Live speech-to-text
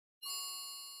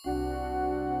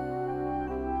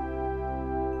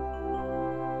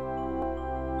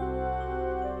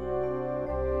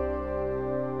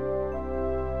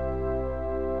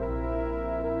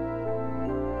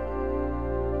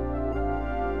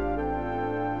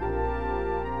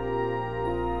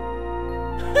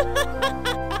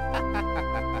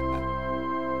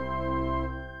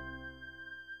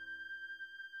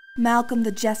Malcolm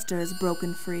the Jester is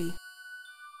broken free.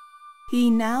 He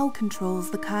now controls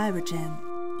the Kyra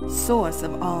Gem, source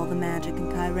of all the magic in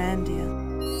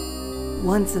Kyrandia.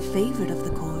 Once a favorite of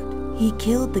the court, he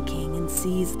killed the king and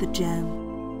seized the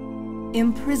gem.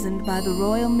 Imprisoned by the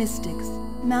royal mystics,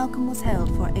 Malcolm was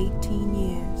held for 18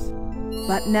 years.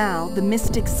 But now the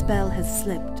mystic spell has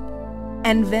slipped,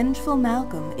 and vengeful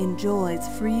Malcolm enjoys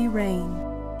free reign.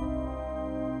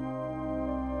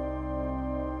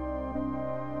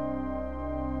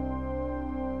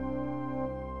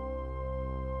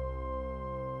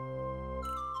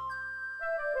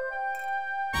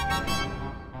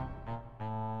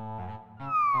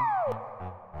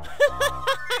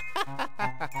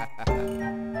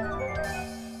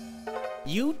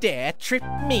 You dare trip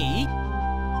me?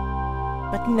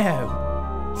 But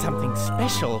no, something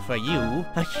special for you,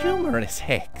 a humorous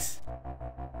hex.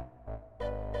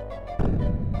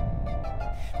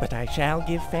 But I shall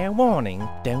give fair warning,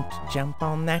 don't jump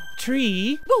on that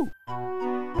tree. Woo!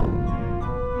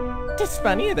 'Tis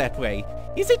funnier that way,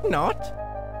 is it not?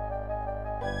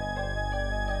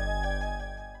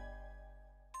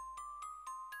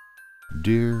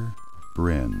 Dear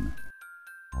Bryn,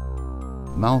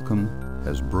 Malcolm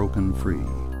has broken free.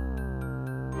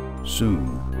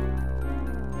 Soon,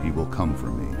 he will come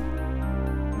for me.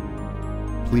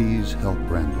 Please help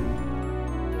Brandon.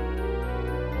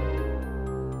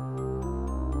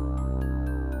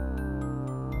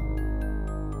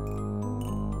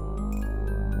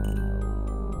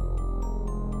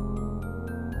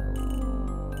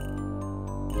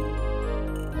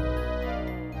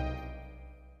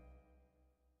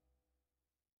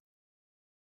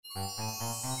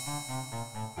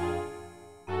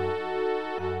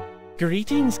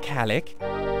 Greetings, Calic.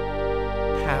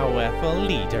 Powerful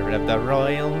leader of the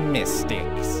royal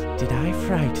mystics. Did I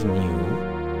frighten you?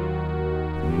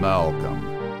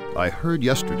 Malcolm, I heard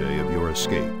yesterday of your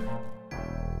escape,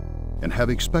 and have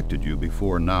expected you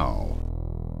before now.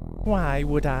 Why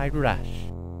would I rush?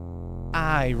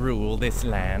 I rule this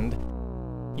land.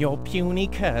 Your puny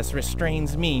curse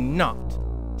restrains me not.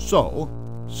 So,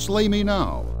 slay me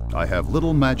now. I have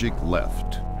little magic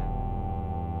left.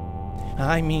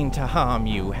 I mean to harm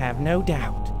you, have no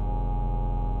doubt.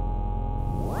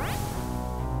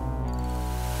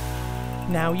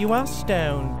 Now you are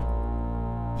stone,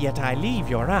 yet I leave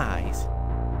your eyes.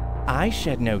 I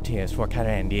shed no tears for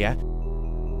Kyrandia,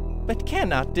 but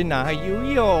cannot deny you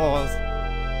yours.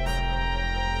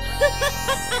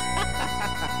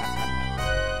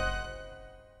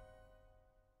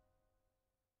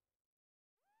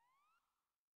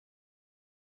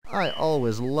 I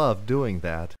always loved doing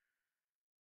that.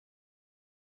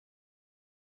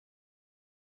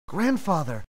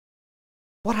 Grandfather,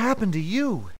 what happened to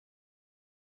you?